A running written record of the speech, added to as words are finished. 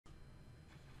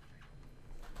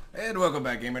And welcome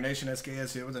back, Gamer Nation.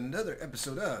 SKS here with another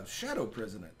episode of Shadow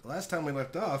President. The last time we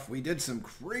left off, we did some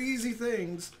crazy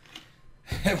things.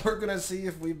 And we're going to see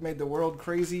if we've made the world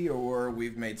crazy or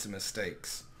we've made some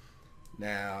mistakes.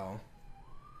 Now...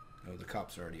 Oh, the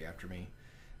cops are already after me.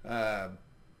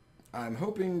 I'm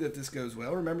hoping that this goes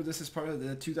well. Remember, this is part of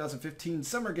the 2015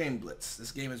 Summer Game Blitz.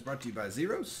 This game is brought to you by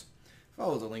Xeroes.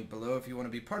 Follow the link below if you want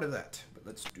to be part of that. But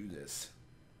let's do this.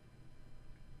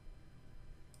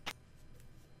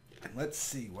 And let's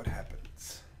see what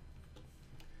happens.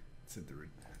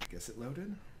 I guess it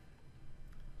loaded.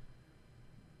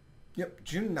 Yep,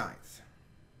 June 9th.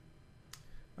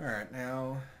 Alright,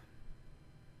 now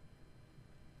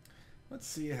let's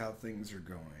see how things are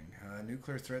going.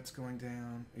 Nuclear threats going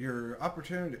down. Your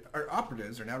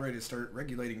operatives are now ready to start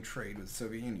regulating trade with the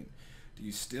Soviet Union. Do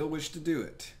you still wish to do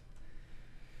it?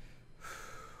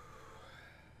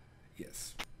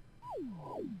 Yes.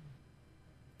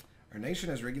 Our nation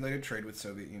has regulated trade with the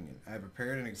Soviet Union. I have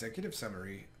prepared an executive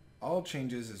summary. All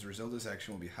changes as a result of this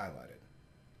action will be highlighted.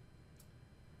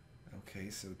 Okay,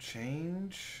 so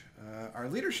change. Our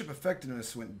leadership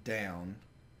effectiveness went down.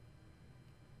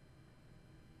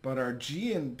 But our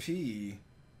GNP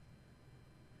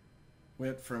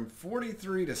went from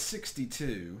 43 to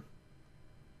 62.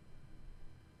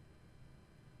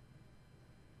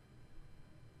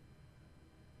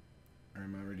 Or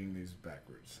am I reading these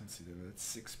backwards? Let's see,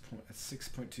 that's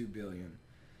 6.2 billion.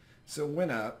 So it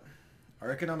went up.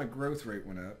 Our economic growth rate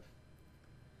went up.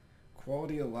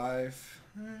 Quality of life,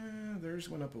 theirs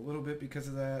went up a little bit because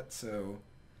of that. So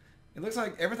it looks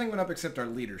like everything went up except our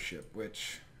leadership,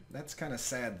 which that's kind of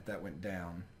sad that that went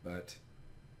down, but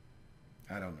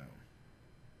I don't know.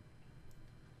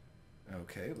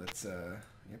 Okay, let's, yep,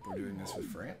 we're doing this with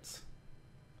France.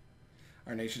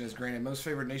 Our nation has granted most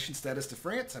favored nation status to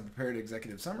France. I prepared an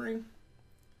executive summary.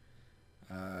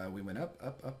 We went up.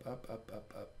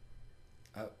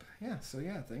 Yeah, so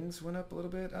yeah, things went up a little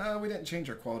bit. We didn't change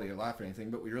our quality of life or anything,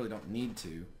 but we really don't need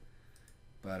to.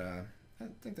 But I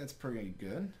think that's pretty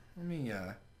good. Let me,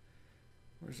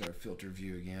 where's our filter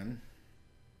view again?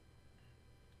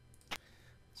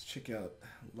 Let's check out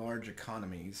large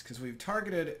economies, because we've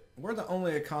targeted, we're the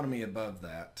only economy above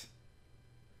that.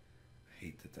 I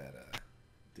hate that that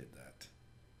did that.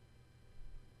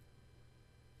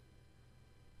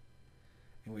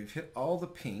 And we've hit all the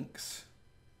pinks.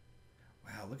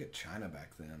 Wow, look at China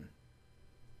back then.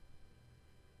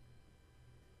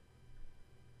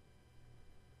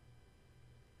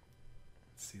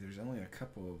 Let's see, there's only a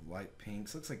couple of light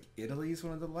pinks. Looks like Italy's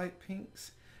one of the light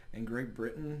pinks. And Great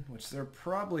Britain, which they're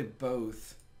probably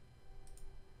both...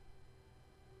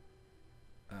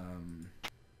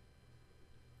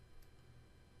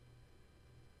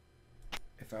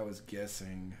 if I was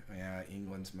guessing, yeah,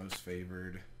 England's most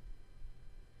favored.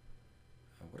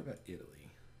 What about Italy?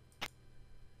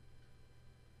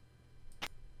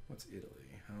 What's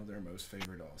Italy? Oh, they're most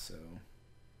favored also.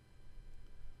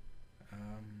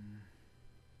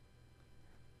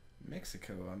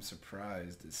 Mexico, I'm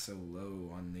surprised, is so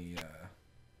low on the...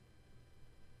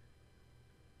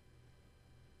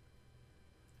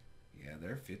 Yeah,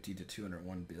 they're 50 to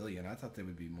 201 billion. I thought they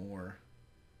would be more.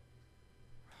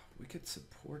 We could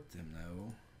support them,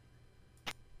 though.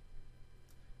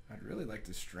 I'd really like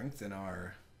to strengthen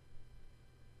our...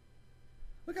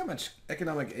 Look how much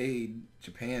economic aid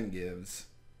Japan gives.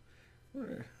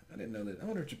 I didn't know that. I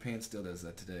wonder if Japan still does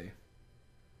that today.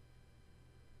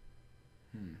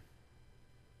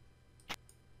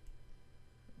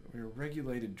 We're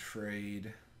regulated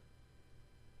trade.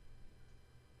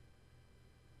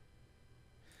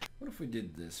 What if we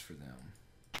did this for them?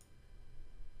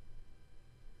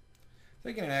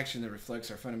 Taking an action that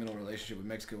reflects our fundamental relationship with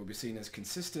Mexico will be seen as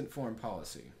consistent foreign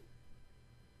policy.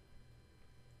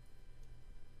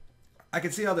 I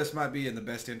can see how this might be in the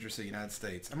best interest of the United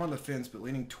States. I'm on the fence, but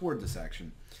leaning toward this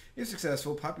action. If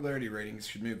successful, popularity ratings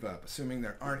should move up, assuming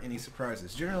there aren't any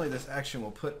surprises. Generally, this action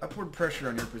will put upward pressure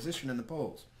on your position in the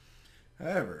polls.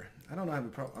 However, I don't have a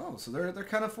problem. Oh, so they're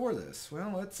kind of for this.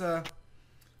 Well, let's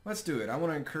do it. I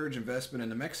want to encourage investment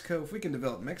into Mexico. If we can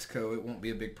develop Mexico, it won't be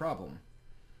a big problem.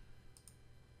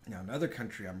 Now, another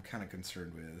country I'm kind of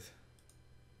concerned with.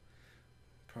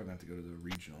 Probably going to have to go to the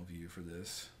regional view for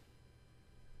this.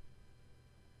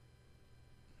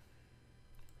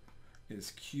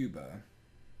 Is Cuba.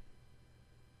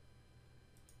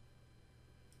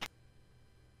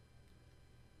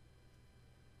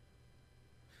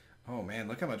 Oh man,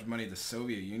 look how much money the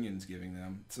Soviet Union's giving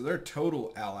them. So they're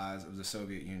total allies of the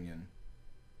Soviet Union.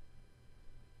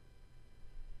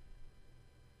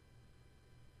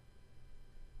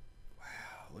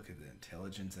 Wow, look at the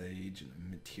intelligence age and the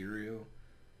material.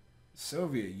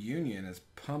 Soviet Union is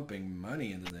pumping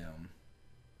money into them.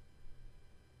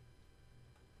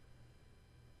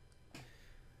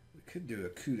 We could do a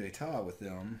coup d'etat with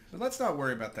them, but let's not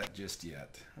worry about that just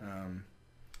yet.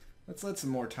 Let's let some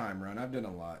more time run. I've done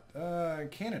a lot.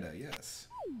 Canada, yes.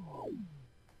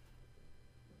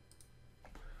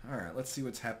 Alright, let's see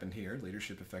what's happened here.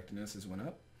 Leadership effectiveness has went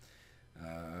up.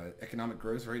 Economic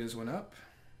growth rate has went up.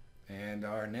 And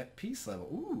our net peace level.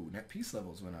 Ooh, net peace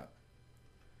levels went up.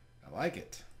 I like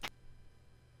it.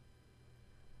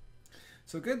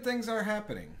 So good things are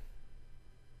happening.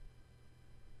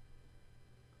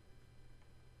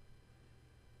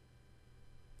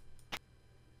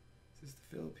 Is this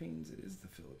the Philippines? It is the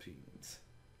Philippines.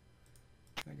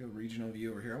 Can I go regional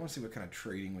view over here? I want to see what kind of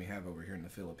trading we have over here in the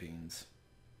Philippines.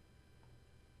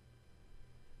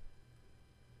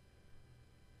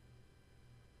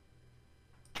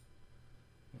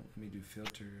 Well, let me do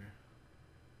filter.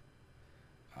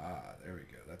 Ah, there we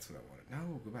go. That's what I wanted.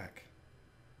 No, go back.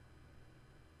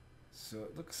 So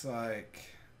it looks like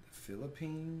the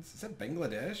Philippines. Is that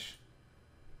Bangladesh?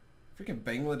 Freaking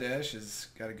Bangladesh has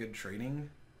got a good trading.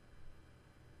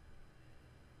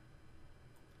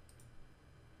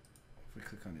 If we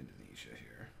click on Indonesia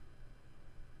here.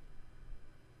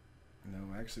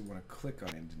 No, I actually want to click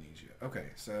on Indonesia. Okay,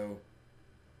 so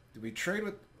do we trade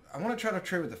with... I want to try to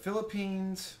trade with the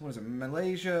Philippines. What is it?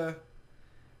 Malaysia.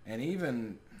 And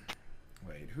even...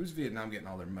 Wait, who's Vietnam getting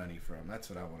all their money from? That's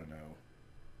what I want to know.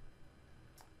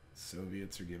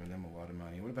 Soviets are giving them a lot of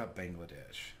money. What about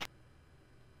Bangladesh?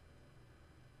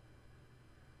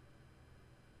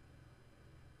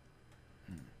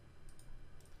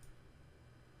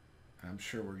 I'm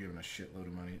sure we're giving a shitload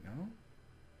of money. No?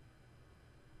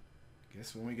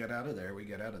 Guess when we got out of there, we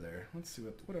got out of there. Let's see,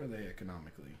 what are they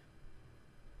economically?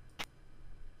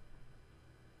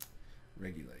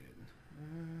 Regulated.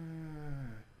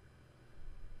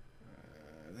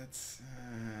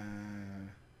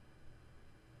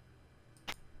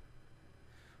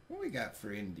 What we got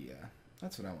for India?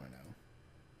 That's what I want to know.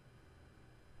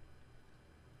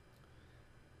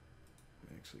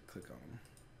 Let me actually click on them.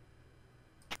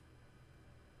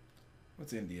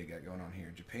 What's India got going on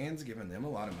here? Japan's giving them a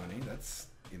lot of money. That's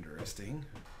interesting.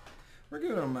 We're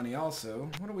giving them money also.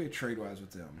 What are we trade-wise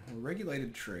with them? Well,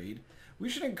 regulated trade. We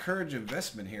should encourage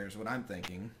investment here is what I'm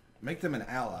thinking. Make them an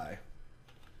ally.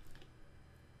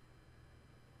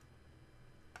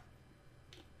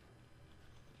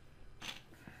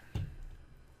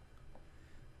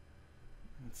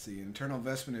 Let's see. Internal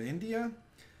investment in India.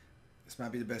 This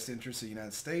might be the best interest of the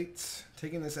United States.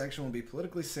 Taking this action will be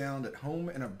politically sound at home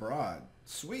and abroad.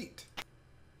 Sweet.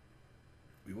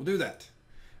 We will do that.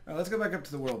 All right, let's go back up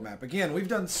to the world map. Again, we've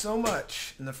done so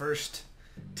much in the first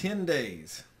 10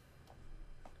 days.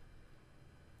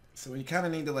 So we kind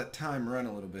of need to let time run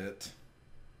a little bit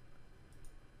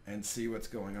and see what's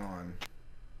going on.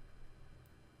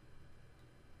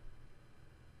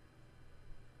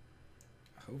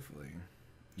 Hopefully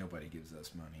nobody gives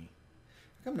us money.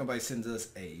 How come nobody sends us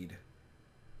aid?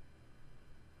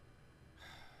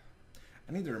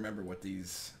 I need to remember what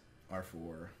these are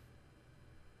for.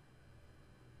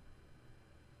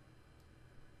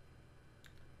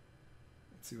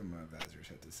 Let's see what my advisors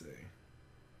have to say.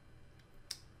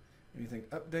 Anything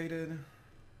updated?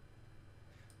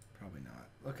 Probably not.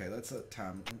 Okay, let's let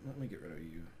time... Let me get rid of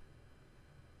you.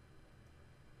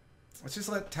 Let's just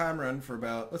let time run for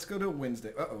about... Let's go to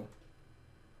Wednesday. Uh-oh.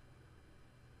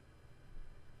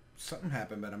 Something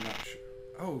happened, but I'm not sure.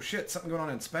 Oh, shit. Something going on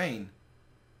in Spain.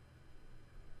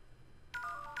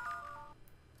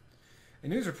 A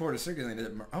news report is circulated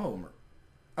that...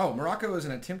 Morocco is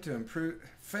an attempt to improve...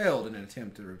 Failed in an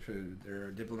attempt to improve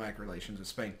their diplomatic relations with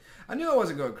Spain. I knew I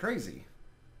wasn't going crazy.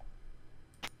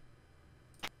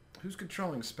 Who's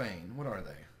controlling Spain? What are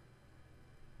they?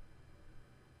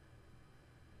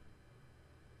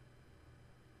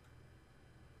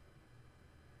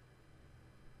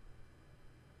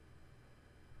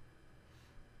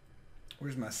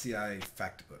 Where's my CIA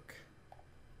fact book?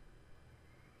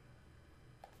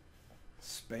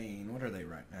 Spain, what are they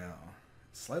right now?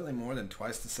 Slightly more than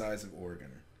twice the size of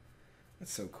Oregon.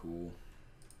 That's so cool.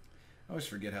 I always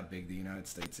forget how big the United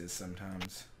States is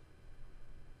sometimes.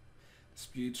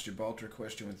 Disputes, Gibraltar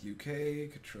question with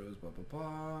UK, controls, blah, blah,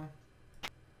 blah.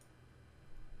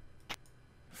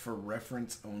 For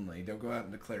reference only. Don't go out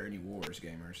and declare any wars,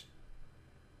 gamers.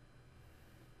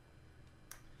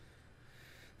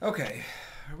 Okay.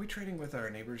 Are we trading with our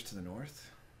neighbors to the north?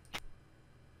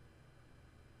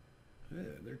 Ew,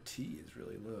 their T is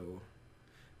really low.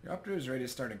 Your operator is ready to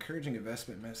start encouraging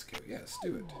investment in Mexico. Yes,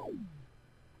 do it.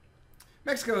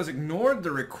 Mexico has ignored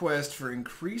the request for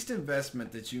increased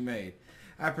investment that you made.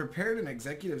 I prepared an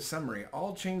executive summary.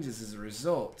 All changes as a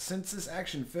result. Since this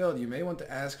action failed, you may want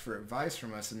to ask for advice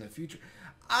from us in the future.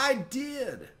 I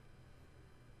did!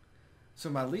 So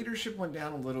my leadership went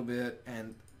down a little bit,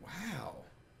 and wow.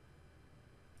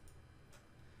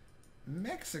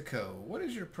 Mexico, what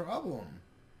is your problem?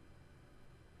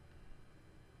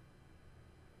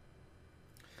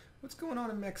 What's going on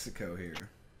in Mexico here?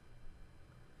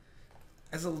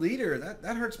 As a leader,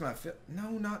 that hurts my feel.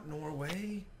 No, not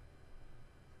Norway.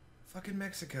 Fucking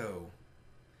Mexico.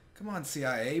 Come on,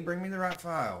 CIA, bring me the right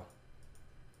file.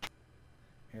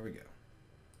 Here we go.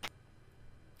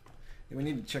 Yeah, we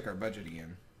need to check our budget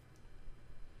again.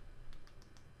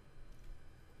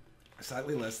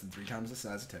 Slightly less than 3 times the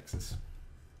size of Texas.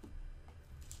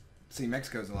 See,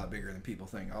 Mexico's a lot bigger than people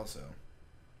think also.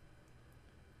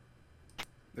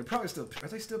 They're probably still... Are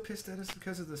they still pissed at us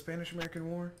because of the Spanish-American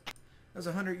War? That was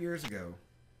 100 years ago.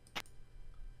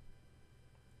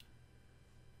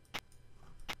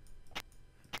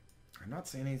 I'm not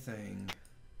seeing anything.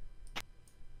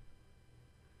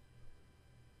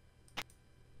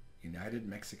 United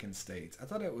Mexican States. I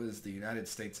thought it was the United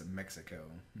States of Mexico.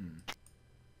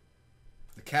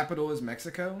 The capital is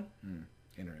Mexico?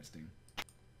 Interesting.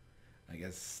 I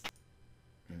guess,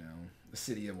 you know, the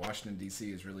city of Washington,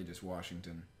 D.C. is really just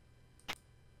Washington.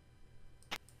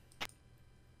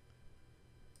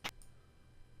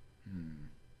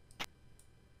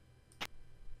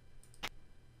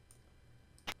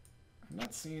 I'm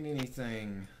not seeing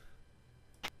anything.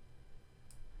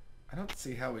 I don't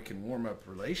see how we can warm up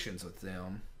relations with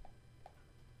them.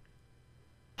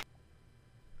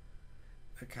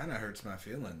 That kind of hurts my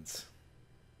feelings.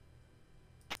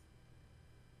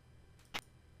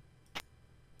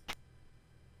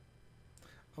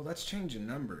 Oh, that's changing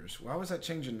numbers. Why was that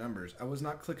changing numbers? I was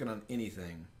not clicking on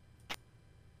anything.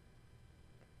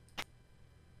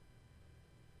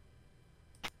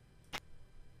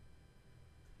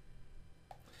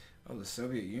 Oh, the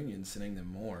Soviet Union's sending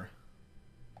them more.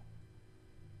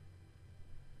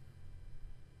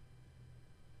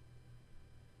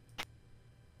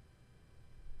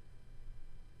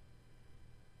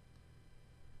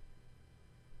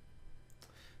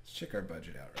 Let's check our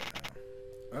budget out right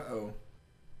now. Uh-oh.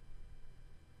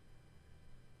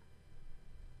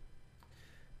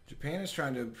 Japan is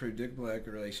trying to improve diplomatic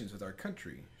relations with our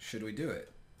country. Should we do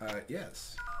it?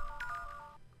 Yes.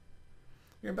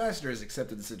 Your ambassador has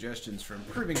accepted the suggestions for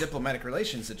improving diplomatic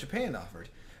relations that Japan offered.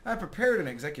 I prepared an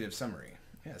executive summary.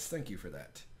 Yes, thank you for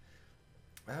that.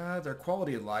 Their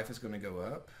quality of life is going to go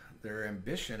up. Their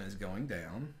ambition is going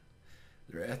down.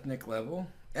 Their ethic level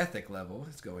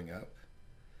is going up.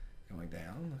 Going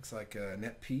down. Looks like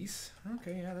net peace.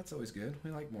 Okay, yeah, that's always good.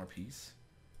 We like more peace.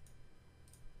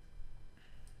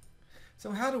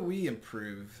 So how do we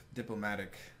improve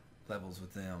diplomatic levels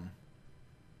with them?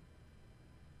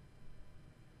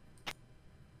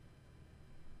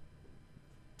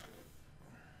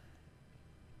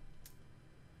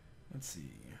 Let's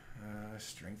see.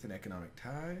 Strengthen economic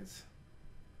ties.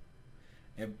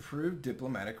 Improve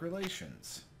diplomatic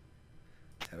relations.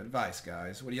 Have advice,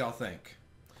 guys. What do y'all think?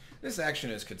 This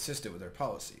action is consistent with our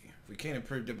policy. If we can't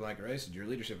improve diplomatic relations, your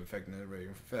leadership effectively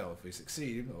will fail. If we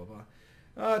succeed, blah, blah,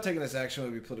 blah. Taking this action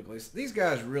will be politically... These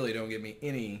guys really don't give me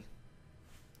any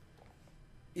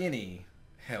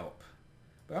help.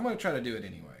 But I'm going to try to do it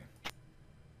anyway.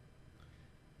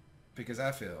 Because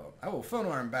I feel... I will phone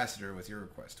our ambassador with your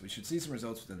request. We should see some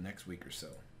results within the next week or so.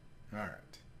 Alright.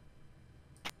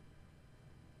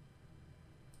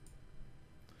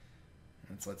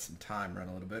 Let's let some time run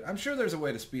a little bit. I'm sure there's a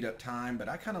way to speed up time, but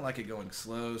I kind of like it going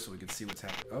slow so we can see what's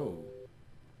happening. Oh.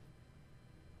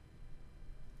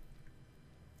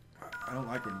 I don't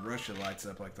like when Russia lights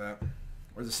up like that.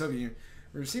 Or the Soviet Union.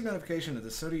 We received notification that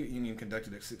the Soviet Union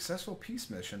conducted a successful peace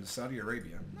mission to Saudi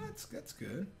Arabia. That's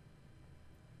good.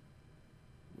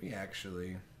 We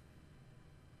actually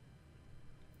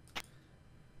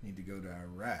need to go to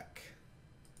Iraq.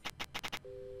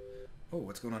 Oh,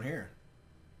 what's going on here?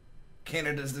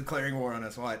 Canada's declaring war on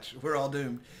us. Watch. We're all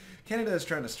doomed. Canada is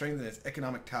trying to strengthen its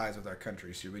economic ties with our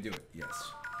country. Should we do it?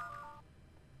 Yes.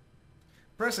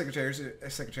 Press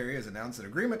Secretary has announced an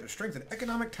agreement to strengthen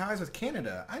economic ties with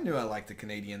Canada. I knew I liked the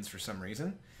Canadians for some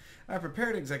reason. I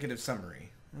prepared executive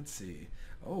summary. Let's see.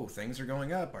 Oh, things are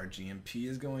going up. Our GMP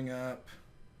is going up.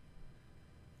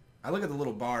 I look at the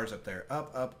little bars up there.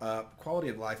 Up, up, up. Quality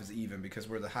of life is even because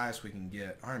we're the highest we can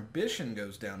get. Our ambition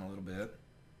goes down a little bit.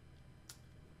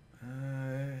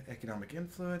 Economic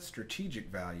influence. Strategic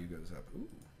value goes up. Ooh.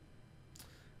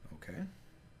 Okay.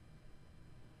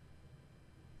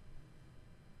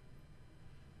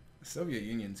 The Soviet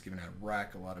Union's giving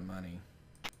Iraq a lot of money.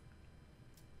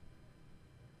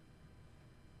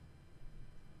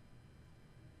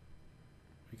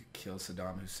 We could kill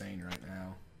Saddam Hussein right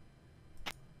now.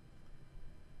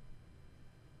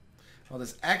 While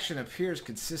this action appears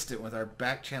consistent with our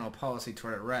back-channel policy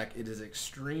toward Iraq, it is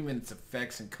extreme in its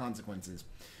effects and consequences.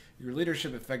 Your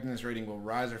leadership effectiveness rating will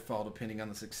rise or fall depending on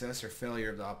the success or failure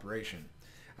of the operation.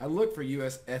 I look for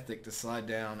U.S. ethic to slide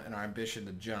down and our ambition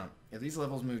to jump. If these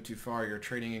levels move too far, your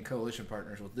trading and coalition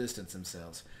partners will distance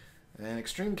themselves. In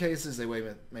extreme cases, they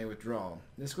may withdraw.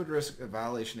 This would risk a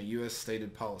violation of U.S.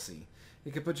 stated policy.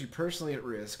 It could put you personally at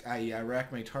risk, i.e.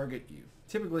 Iraq may target you.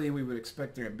 Typically, we would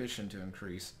expect their ambition to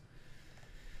increase.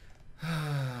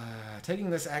 Taking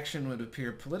this action would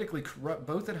appear politically corrupt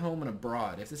both at home and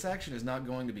abroad. If this action is not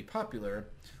going to be popular,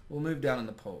 we'll move down in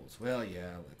the polls. Well,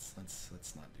 yeah, let's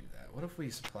not do that. What if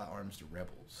we supply arms to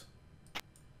rebels?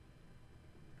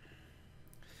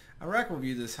 Iraq will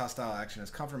view this hostile action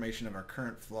as confirmation of our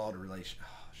current flawed relation.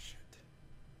 Oh, shit.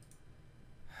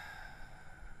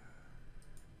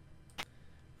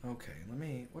 Okay,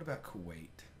 what about Kuwait?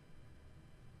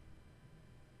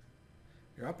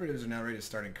 Your operatives are now ready to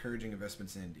start encouraging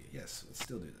investments in India. Yes, let's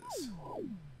still do this.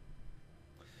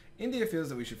 India feels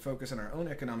that we should focus on our own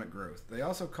economic growth. They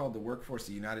also called the workforce of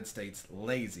the United States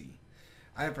lazy.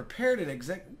 I have prepared an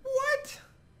What?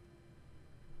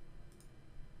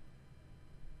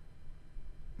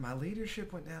 My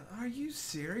leadership went down. Are you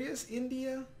serious,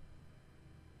 India?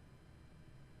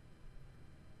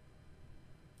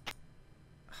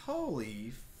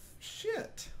 Holy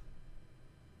shit.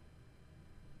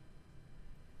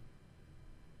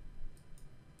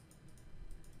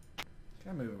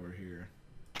 Can I move over here?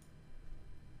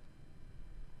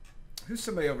 Who's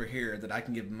somebody over here that I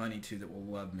can give money to that will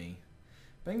love me?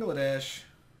 Bangladesh.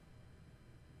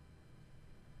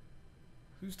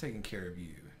 Who's taking care of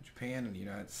you? Japan and the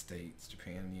United States.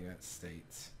 Japan and the United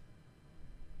States.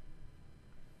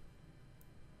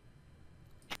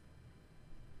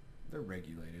 They're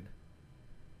regulated.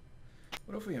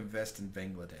 What if we invest in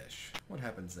Bangladesh? What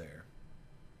happens there?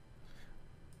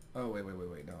 Oh, wait.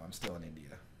 No, I'm still in India.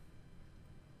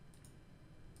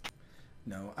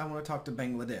 No, I want to talk to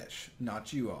Bangladesh,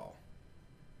 not you all.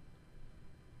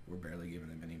 We're barely giving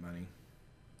them any money.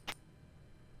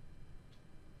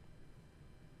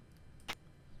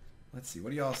 Let's see,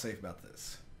 what do y'all say about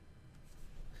this?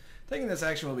 Taking this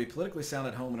action will be politically sound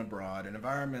at home and abroad, an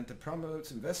environment that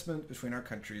promotes investment between our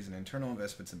countries and internal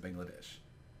investments in Bangladesh.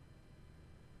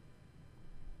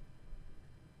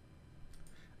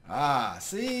 Ah,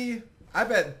 see? I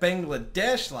bet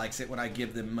Bangladesh likes it when I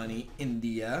give them money,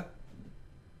 India.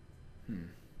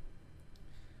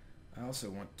 I also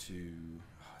want to...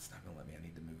 Oh, it's not going to let me. I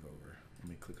need to move over. Let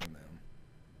me click on them.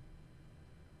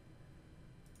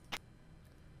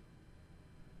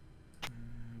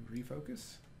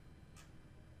 Refocus.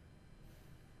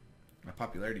 My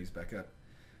popularity is back up.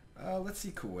 Let's see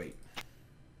Kuwait.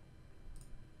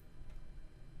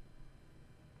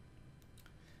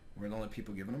 We're the only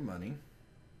people giving them money.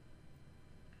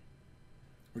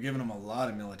 We're giving them a lot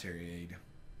of military aid.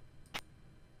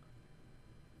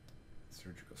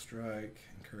 Surgical strike,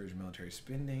 encourage military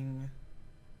spending.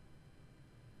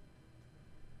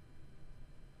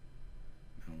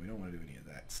 No, we don't want to do any of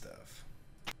that stuff.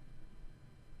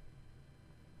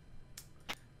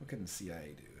 What can the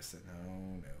CIA do? I said,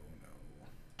 no.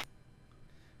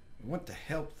 We want to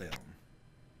help them.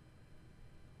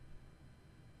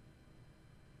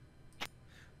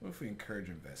 What if we encourage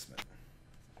investment?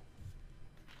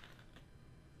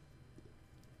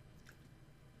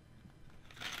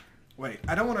 Wait,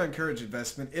 I don't want to encourage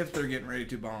investment if they're getting ready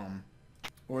to bomb.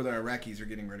 Or the Iraqis are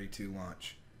getting ready to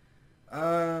launch.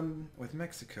 With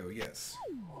Mexico, yes.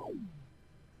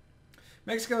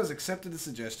 Mexico has accepted the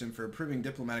suggestion for improving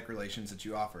diplomatic relations that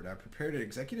you offered. I prepared an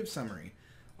executive summary.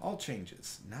 All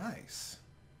changes. Nice.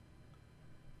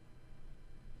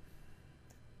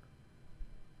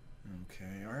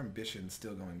 Okay, our ambition's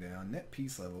still going down. Net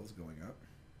peace level is going up.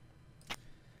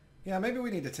 Yeah, maybe we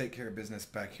need to take care of business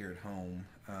back here at home.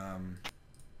 On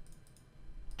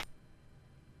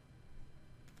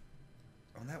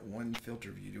that one filter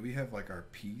view, do we have like our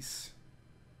peace?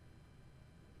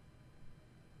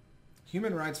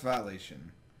 Human rights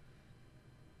violation.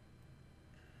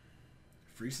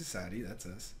 Free society, that's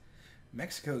us.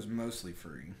 Mexico's mostly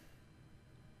free.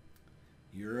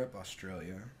 Europe,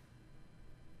 Australia.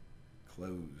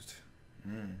 Closed.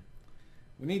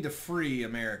 We need to free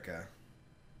America.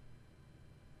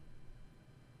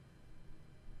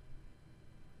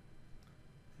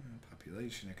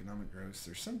 Population, economic growth.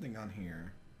 There's something on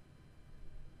here.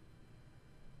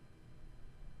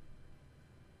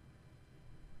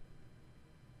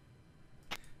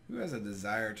 Who has a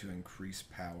desire to increase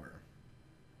power?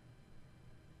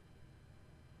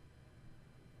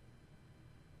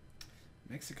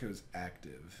 Mexico's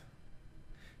active.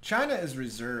 China is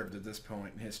reserved at this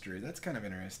point in history. That's kind of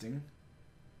interesting.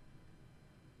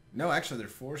 No, actually they're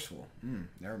forceful.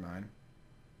 Never mind.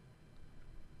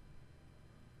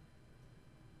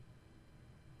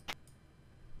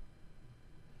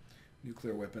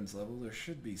 Nuclear weapons level. There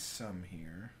should be some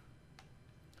here.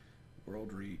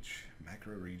 World reach.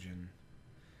 Macro region.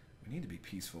 We need to be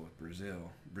peaceful with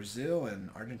Brazil. Brazil and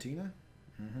Argentina?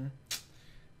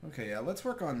 Okay, yeah, let's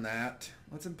work on that.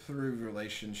 Let's improve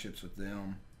relationships with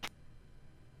them.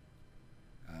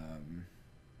 I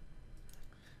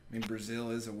mean,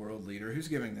 Brazil is a world leader. Who's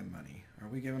giving them money? Are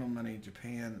we giving them money?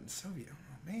 Japan and Soviet.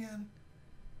 Oh, man.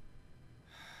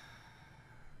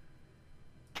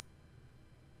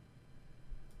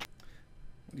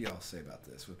 What do y'all say about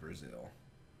this with Brazil?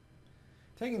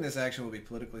 Taking this action will be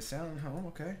politically sound. Oh,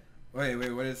 okay. Wait,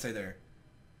 what did it say there?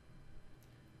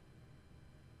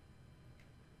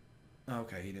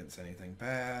 Okay, he didn't say anything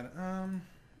bad.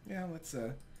 Yeah, let's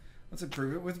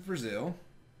improve it with Brazil.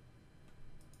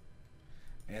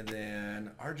 And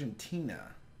then Argentina,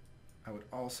 I would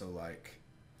also like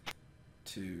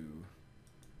to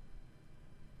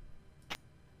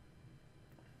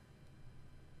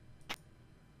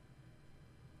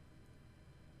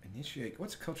initiate.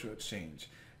 What's cultural exchange?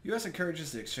 U.S.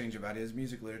 encourages the exchange of ideas,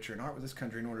 music, literature, and art with this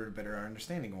country in order to better our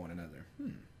understanding of one another.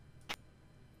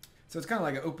 So it's kind of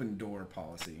like an open door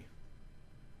policy.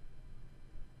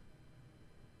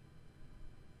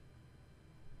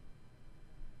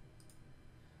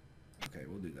 Okay,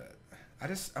 we'll do that.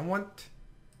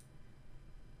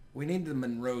 We need the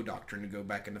Monroe Doctrine to go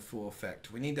back into full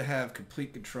effect. We need to have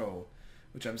complete control,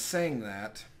 which I'm saying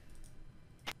that,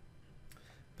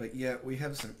 but yet we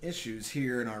have some issues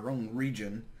here in our own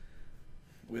region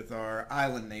with our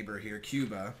island neighbor here,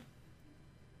 Cuba.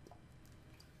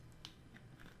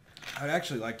 I'd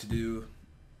actually like to do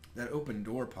that open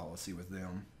door policy with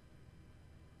them.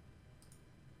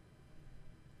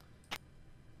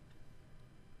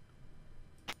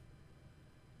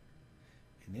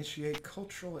 Initiate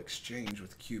cultural exchange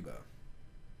with Cuba.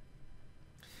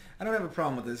 I don't have a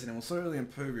problem with this, and it will certainly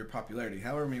improve your popularity.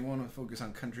 However, we want to focus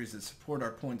on countries that support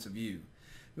our points of view.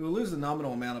 We will lose the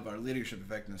nominal amount of our leadership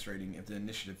effectiveness rating if the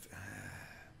initiative...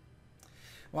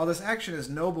 While this action is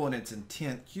noble in its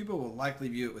intent, Cuba will likely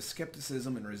view it with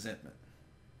skepticism and resentment.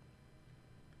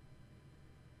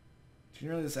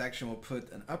 Generally, this action will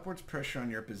put an upwards pressure on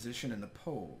your position in the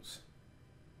polls.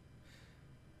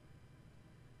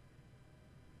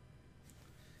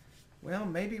 Well,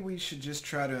 maybe we should just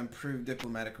try to improve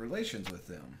diplomatic relations with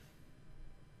them.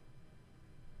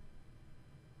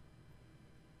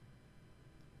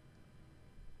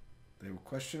 They will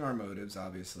question our motives,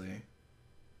 obviously.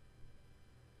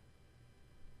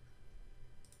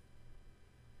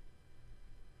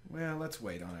 Well, let's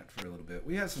wait on it for a little bit.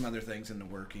 We have some other things in the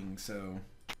working, so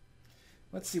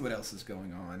let's see what else is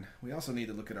going on. We also need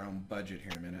to look at our own budget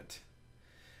here in a minute.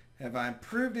 Have I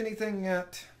improved anything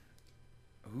yet?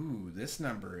 Ooh, this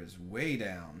number is way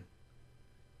down.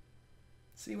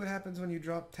 See what happens when you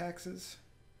drop taxes?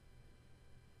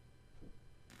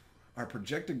 Our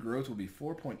projected growth will be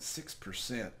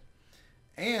 4.6%.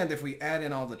 And if we add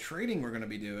in all the trading we're going to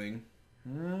be doing,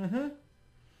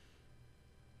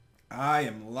 I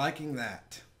am liking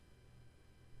that.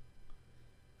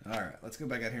 Alright, let's go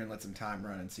back out here and let some time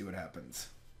run and see what happens.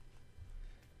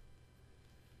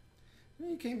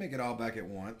 You can't make it all back at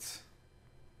once.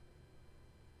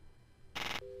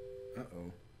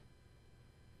 Uh-oh.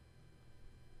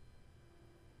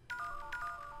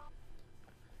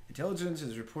 Intelligence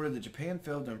has reported that Japan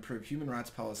failed to improve human rights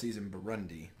policies in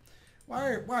Burundi.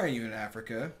 Why are you in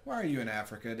Africa? Why are you in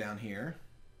Africa down here?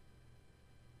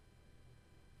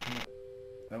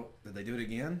 Oh, did they do it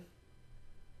again?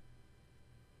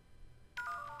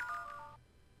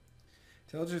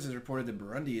 Intelligence has reported that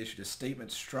Burundi issued a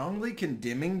statement strongly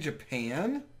condemning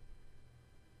Japan?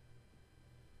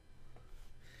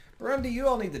 Burundi, you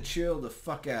all need to chill the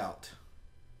fuck out.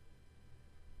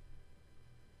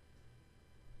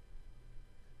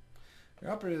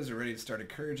 Your operatives are ready to start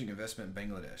encouraging investment in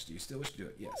Bangladesh. Do you still wish to do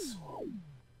it? Yes.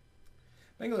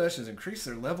 Bangladesh has increased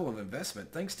their level of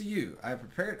investment thanks to you. I have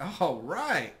prepared... All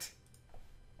right.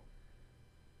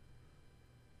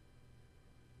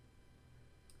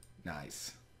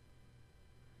 Nice.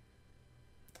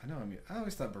 I know. I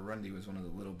always thought Burundi was one of the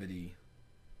little bitty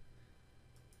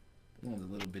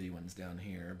ones down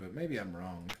here, but maybe I'm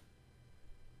wrong.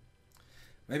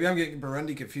 Maybe I'm getting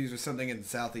Burundi confused with something in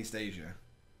Southeast Asia.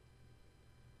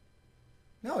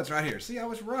 No, it's right here. See, I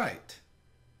was right.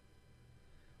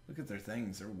 Look at their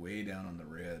things. They're way down on the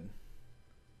red.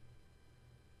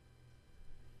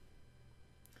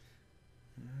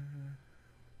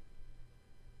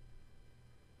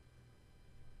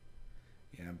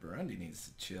 Yeah, Burundi needs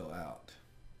to chill out.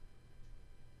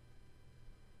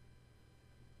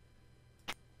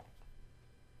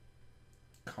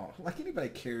 Like anybody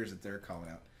cares that they're calling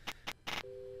out.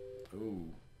 Ooh.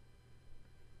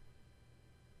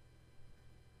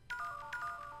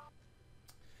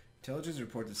 Intelligence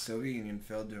report the Soviet Union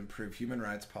failed to improve human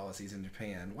rights policies in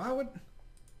Japan. Why would...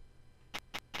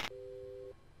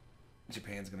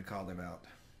 Japan's going to call them out.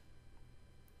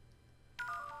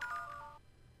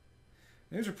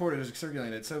 News report is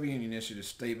circulating that Soviet Union issued a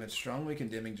statement strongly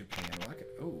condemning Japan.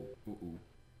 Well,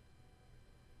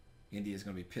 India's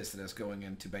going to be pissed at us going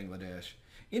into Bangladesh.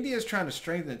 India's trying to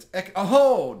strengthen its...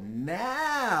 Oh,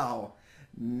 now!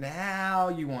 Now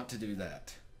you want to do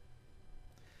that.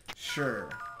 Sure.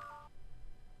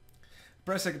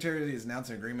 Press Secretary has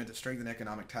announced an agreement to strengthen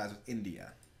economic ties with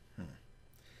India.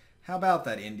 How about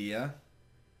that, India?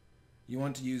 You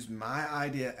want to use my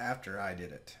idea after I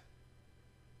did it.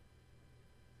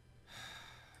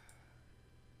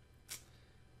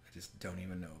 I just don't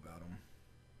even know about them.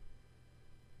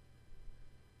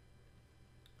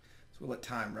 So we'll let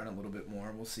time run a little bit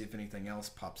more. We'll see if anything else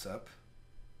pops up.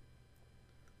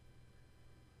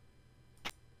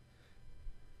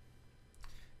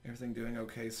 Everything doing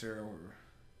okay, sir?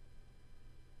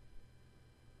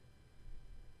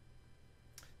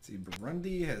 See,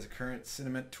 Burundi has current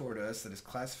sentiment toward us that is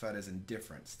classified as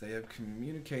indifference. They have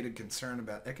communicated concern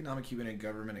about economic, human, and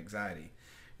government anxiety.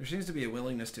 There seems to be a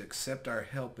willingness to accept our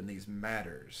help in these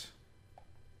matters.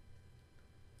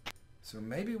 So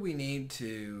maybe we need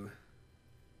to...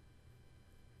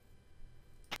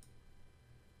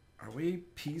 Are we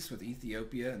peace with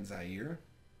Ethiopia and Zaire?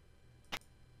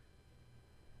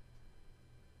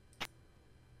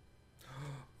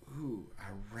 Ooh,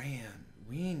 Iran.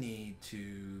 We need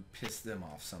to piss them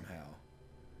off somehow.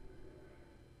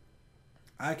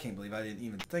 I can't believe I didn't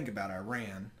even think about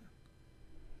Iran.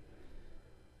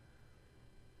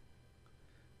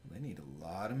 They need a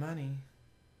lot of money.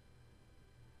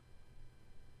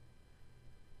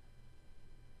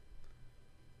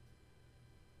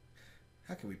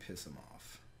 How can we piss them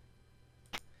off?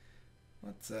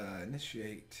 Let's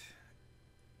initiate...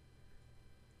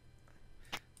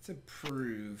 Let's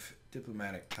improve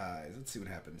diplomatic ties. Let's see what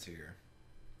happens here.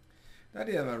 The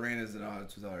idea of Iran is at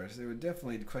odds with ours. They would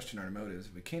definitely question our motives.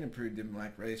 If we can't improve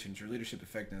diplomatic relations, your leadership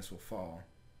effectiveness will fall.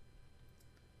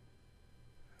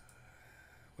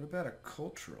 What about a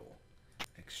cultural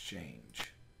exchange?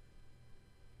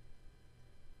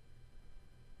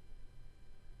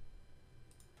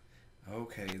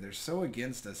 Okay, they're so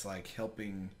against us, like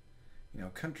helping, you know,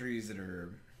 countries that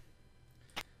are...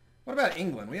 What about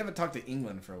England? We haven't talked to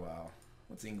England for a while.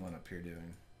 What's England up here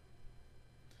doing?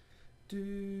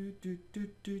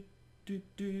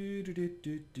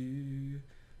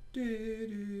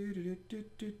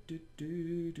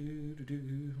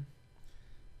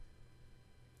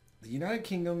 The United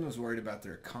Kingdom was worried about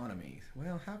their economy.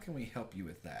 Well, how can we help you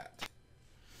with that?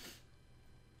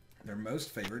 They're most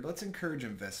favored. Let's encourage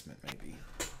investment, maybe.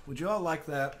 Would you all like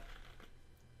that?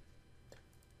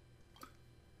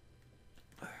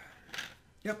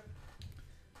 Yep.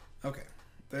 Okay.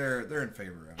 They're in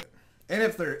favor of it. And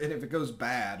if it goes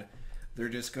bad, they're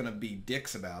just going to be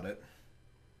dicks about it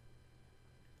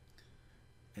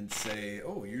and say,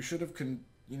 "Oh, you should have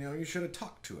you should have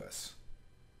talked to us."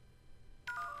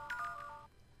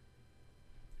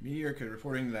 Media are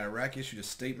reporting that Iraq issued a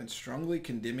statement strongly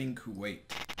condemning Kuwait.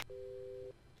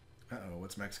 Uh-oh,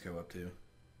 what's Mexico up to?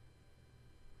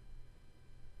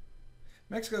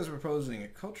 Mexico is proposing a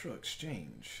cultural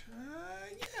exchange.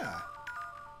 Yeah.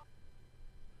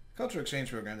 Cultural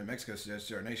exchange program that Mexico suggests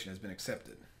to our nation has been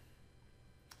accepted.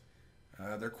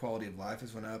 Their quality of life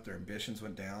has went up. Their ambitions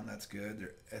went down. That's good.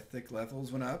 Their ethic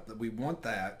levels went up. We want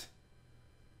that.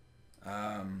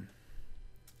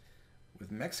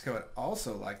 With Mexico, I'd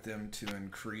also like them to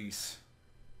increase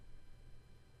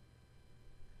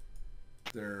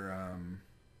their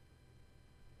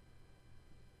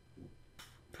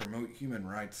promote human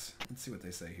rights. Let's see what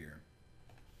they say here.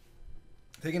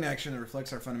 Taking action that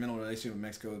reflects our fundamental relationship with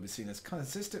Mexico would be seen as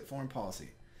consistent foreign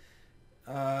policy.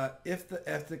 If the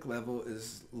ethic level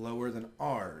is lower than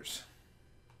ours.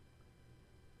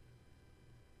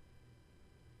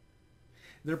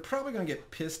 They're probably going to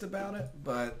get pissed about it,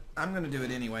 but I'm going to do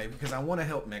it anyway because I want to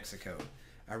help Mexico.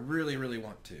 I really, really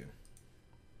want to.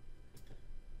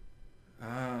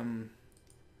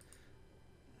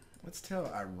 Let's tell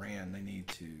Iran they need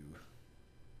to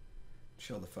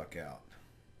chill the fuck out.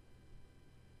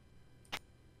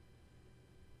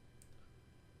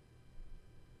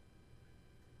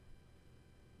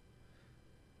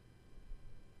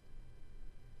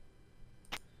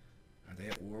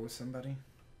 war with somebody.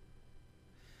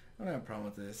 I don't have a problem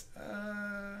with this. I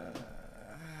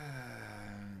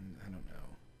don't know.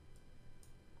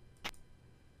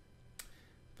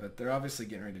 But they're obviously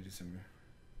getting ready to do some...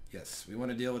 Yes, we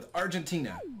want to deal with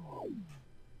Argentina.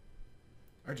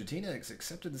 Argentina has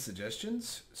accepted the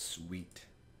suggestions. Sweet.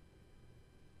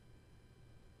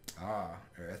 Ah,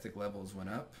 our ethic levels went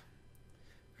up.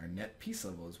 Our net peace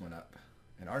levels went up.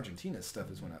 And Argentina's stuff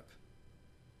has went up.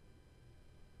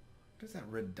 What is that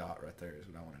red dot right there is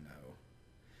what I want to know.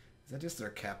 Is that just their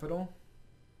capital?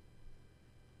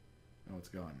 Oh, it's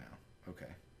gone now.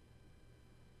 Okay.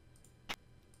 I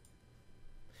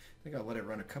think I'll let it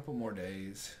run a couple more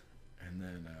days. And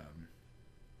then...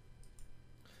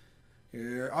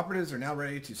 your operatives are now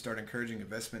ready to start encouraging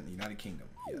investment in the United Kingdom.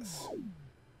 Yes.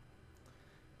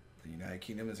 The United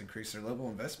Kingdom has increased their level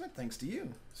of investment thanks to you.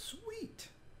 Sweet.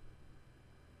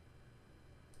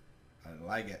 I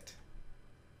like it.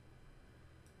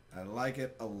 I like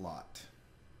it a lot.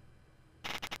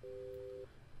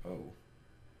 Oh.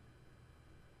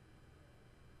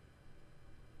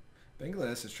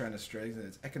 Bangladesh is trying to strengthen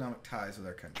its economic ties with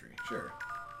our country. Sure.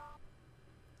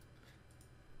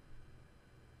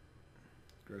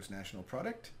 Gross national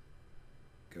product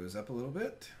goes up a little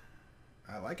bit.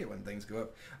 I like it when things go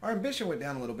up. Our ambition went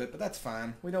down a little bit, but that's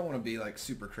fine. We don't want to be like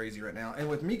super crazy right now. And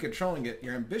with me controlling it,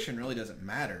 your ambition really doesn't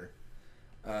matter.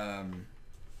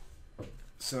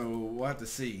 So we'll have to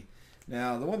see.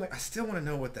 Now, the one that I still want to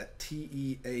know what that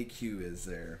TEAQ is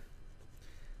there.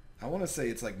 I want to say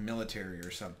it's like military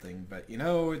or something, but you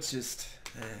know, it's just,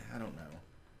 I don't know.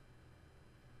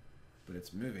 But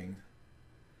it's moving.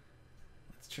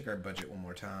 Let's check our budget one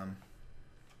more time.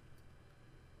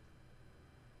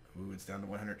 Ooh, it's down to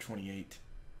 128.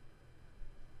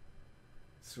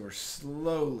 So we're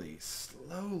slowly,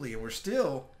 and we're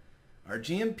still, our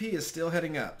GMP is still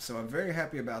heading up, so I'm very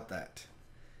happy about that.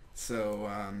 So,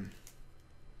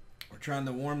 we're trying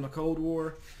to warm the Cold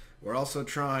War. We're also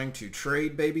trying to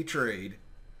trade, baby, trade.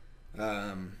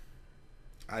 I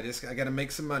got to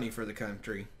make some money for the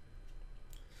country.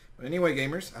 But anyway,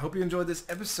 gamers, I hope you enjoyed this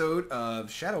episode of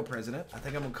Shadow President. I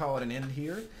think I'm going to call it an end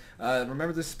here.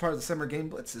 Remember, this is part of the Summer Game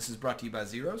Blitz. This is brought to you by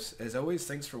Xeroes. As always,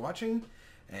 thanks for watching.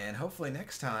 And hopefully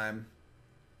next time,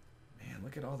 man,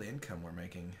 look at all the income we're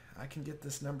making. I can get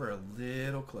this number a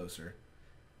little closer.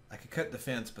 I could cut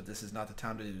defense, but this is not the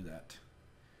time to do that.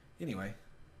 Anyway,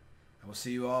 I will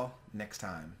see you all next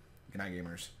time. Good night,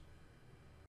 gamers.